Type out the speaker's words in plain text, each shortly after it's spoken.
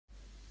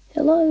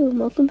Hello and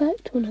welcome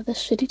back to another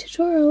shitty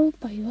tutorial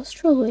by yours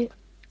truly.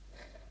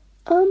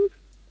 I'm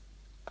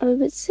a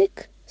bit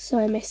sick, so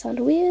I may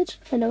sound weird.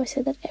 I know I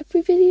say that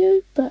every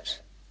video,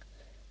 but,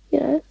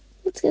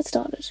 let's get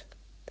started.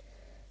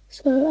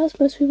 So, as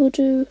most people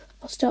do,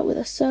 I'll start with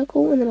a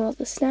circle and then I'll have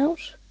the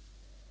snout.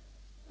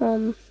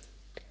 I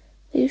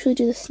usually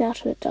do the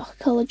snout in a dark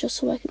colour just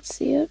so I can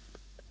see it.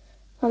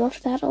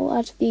 After that, I'll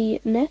add the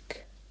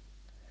neck.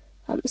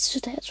 It's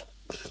just a head tutorial.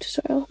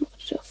 I'm not going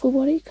to do a full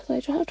body because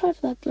I don't have time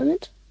for that at the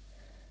moment.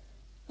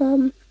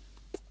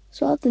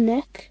 So I'll add the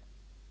neck.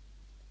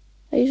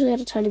 I usually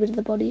add a tiny bit of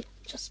the body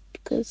just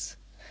because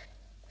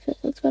I feel like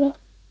it looks better.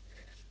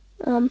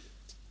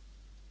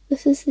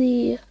 This is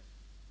the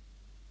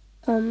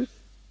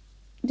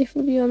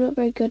different view. I'm not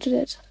very good at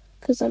it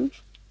because I'm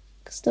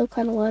still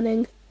kind of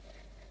learning,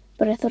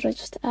 but I thought I'd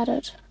just add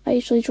it. I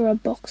usually draw a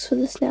box for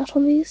the snout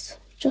on these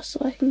just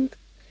so I can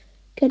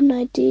get an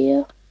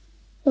idea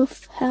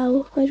of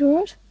how I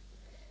draw it.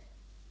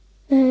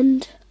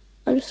 And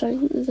I'm just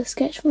starting with the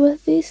sketch for both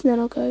of these, and then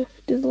I'll go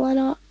do the line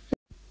art.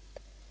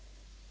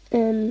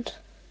 And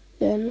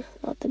then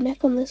I'll add the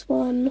neck on this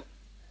one.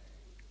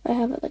 I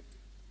have it like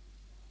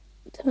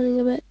turning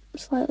a bit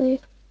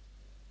slightly.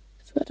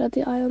 Forgot to add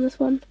the eye on this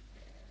one.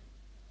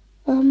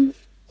 Yeah,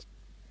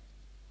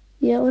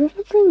 whenever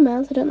I'm drawing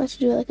mouths, I don't like to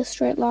do it like a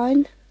straight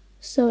line,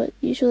 so it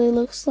usually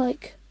looks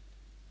like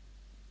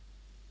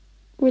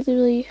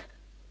really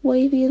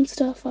wavy and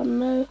stuff. I don't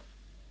know.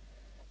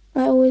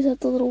 I always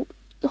add the little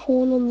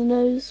horn on the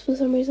nose for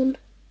some reason,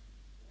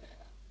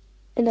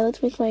 and I like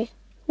to make my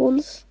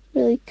horns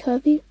really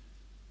curvy,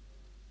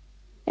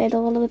 and a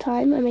lot of the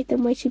time I make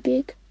them way too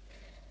big.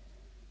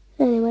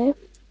 Anyway,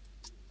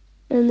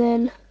 and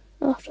then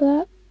after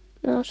that,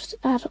 I'll just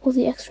add all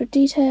the extra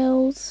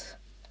details.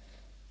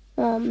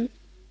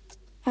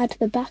 Add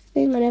the back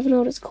thing. I never know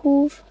what it's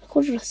called. I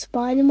called it a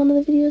spine in one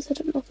of the videos. I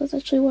don't know if that's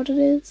actually what it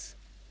is.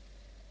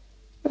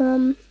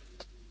 And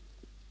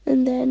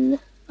then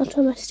I'll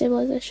turn my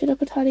stabilization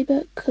up a tiny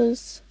bit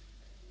because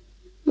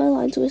my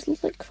lines always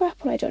look like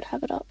crap when I don't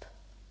have it up.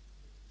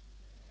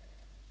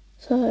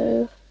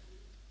 So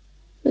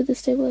with the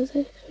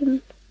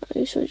stabilization, I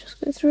usually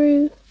just go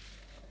through.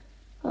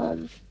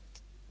 I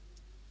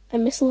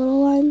miss a lot of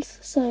lines,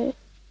 so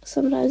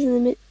sometimes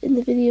in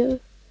the video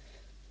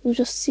you'll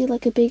just see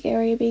like a big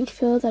area being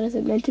filled that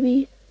isn't meant to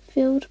be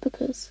filled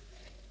because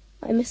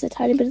I miss a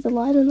tiny bit of the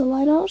line in the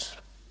line art.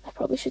 I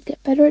probably should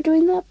get better at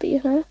doing that, but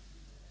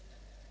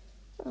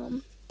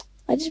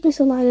I just miss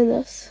a line in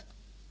this,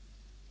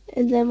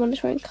 and then when I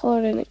try and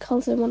colour it in, it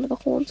colours in one of the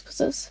horns because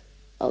there's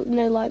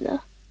no line there.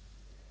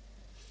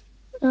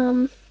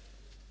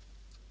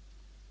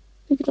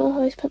 We can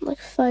all have spent like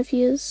 5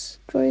 years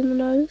drawing the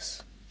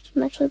nose,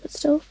 actually, but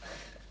still.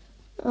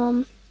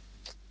 And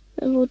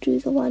we'll do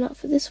the line art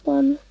for this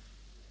one.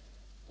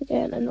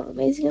 Again, I'm not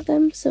amazing at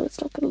them, so it's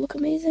not going to look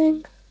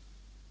amazing.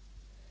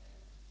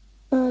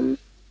 What am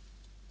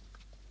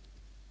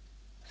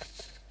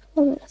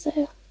I going to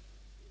say?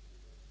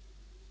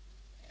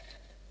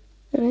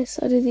 Anyway,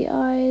 so I do the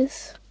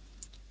eyes.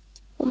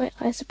 Well, my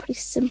eyes are pretty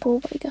simple,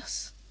 but I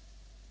guess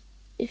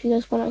if you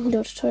guys want, I can do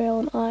a tutorial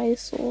on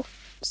eyes or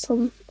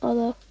some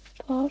other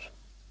part.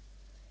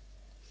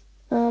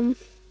 I'll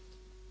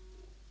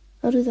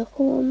do the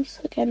horns.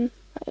 Again,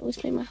 I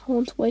always make my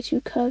horns way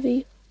too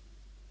curvy.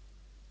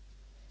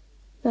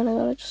 Then I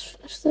gotta just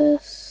finish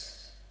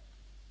this.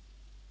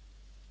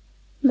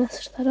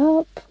 Messed that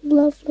up.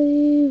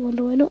 Lovely.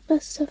 Wonder why not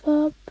mess stuff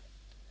up.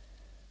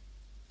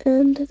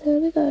 And there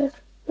we go.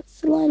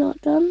 That's the line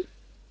art done.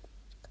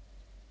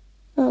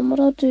 What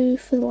I'll do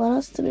for the line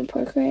art, since I'm in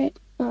Procreate,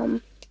 I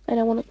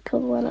don't want to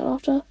kill the line art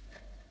after.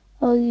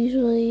 I'll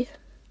usually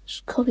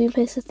just copy and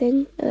paste the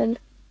thing and then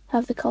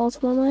have the colours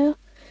on one layer.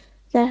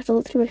 Then I have to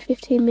look through my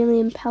 15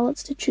 million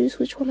palettes to choose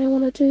which one I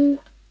want to do.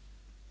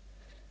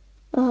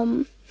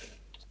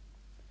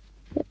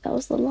 Yep, that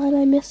was the line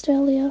I missed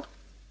earlier.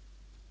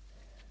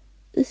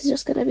 This is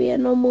just going to be a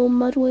normal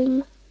mud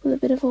wing with a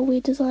bit of a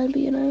weird design,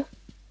 but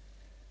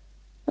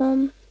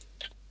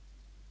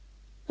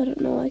I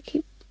don't know,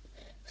 for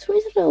some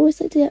reason I always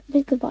like to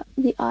make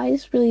the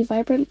eyes really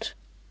vibrant.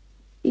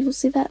 You will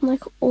see that in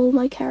like all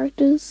my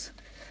characters.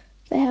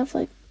 They have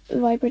like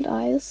vibrant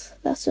eyes.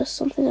 That's just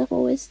something not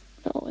always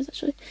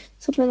actually,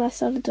 something I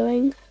started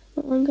doing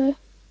not long ago.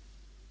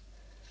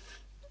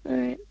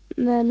 Alright,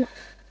 and then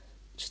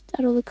just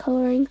add all the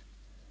colouring.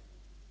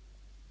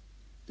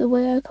 The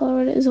way I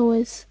colour it is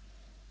always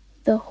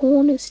the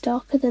horn is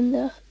darker than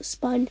the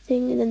spine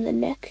thing, and then the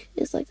neck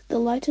is like the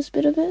lightest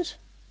bit of it.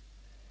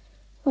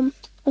 I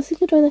was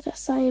thinking of doing like a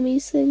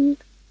Siamese thing.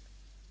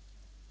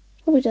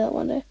 Probably do that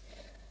one day.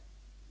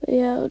 But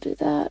yeah, I'll do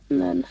that,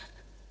 and then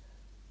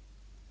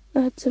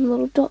add some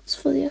little dots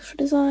for the extra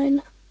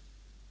design.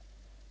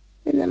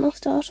 And then I'll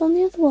start on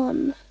the other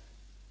one.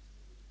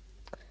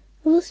 I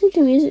was listening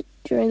to music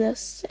during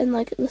this, and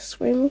like the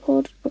screen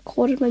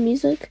recorded my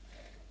music.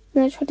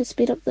 And then I tried to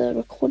speed up the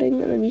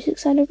recording, and the music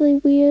sounded really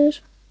weird.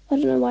 I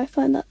don't know why I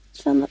found that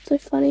so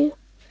funny.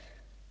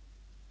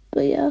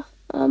 But yeah,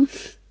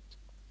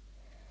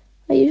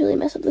 I usually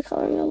mess up the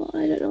colouring a lot.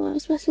 I don't know why I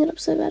was messing it up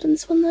so bad in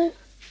this one though.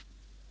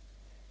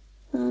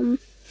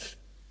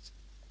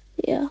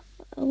 Yeah,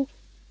 well.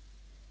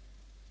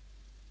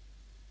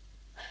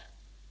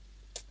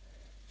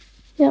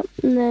 Yep,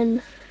 and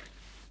then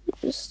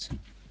just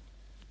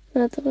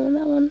another one on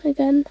that one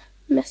again,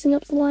 messing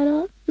up the line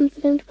art and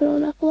forgetting to put it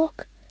on Apple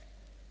Lock.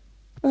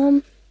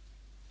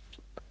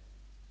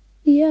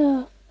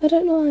 Yeah, I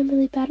don't know, I'm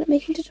really bad at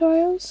making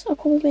tutorials. I'll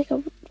probably make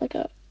a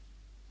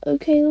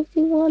okay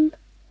looking one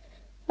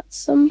at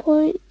some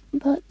point,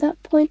 but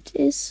that point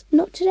is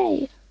not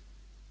today.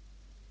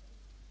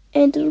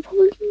 And it'll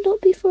probably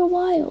not be for a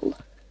while.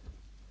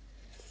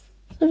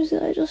 So obviously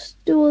I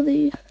just do all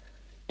the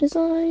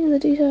design, the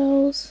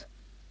details,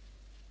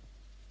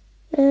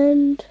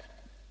 and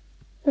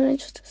then I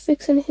just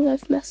fix anything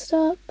I've messed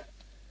up.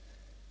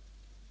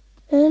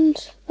 And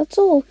that's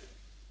all.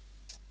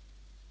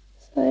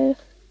 So,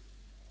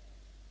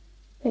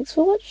 thanks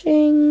for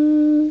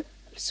watching.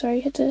 I'm sorry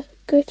you had to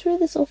go through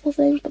this awful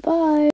thing. Bye-bye.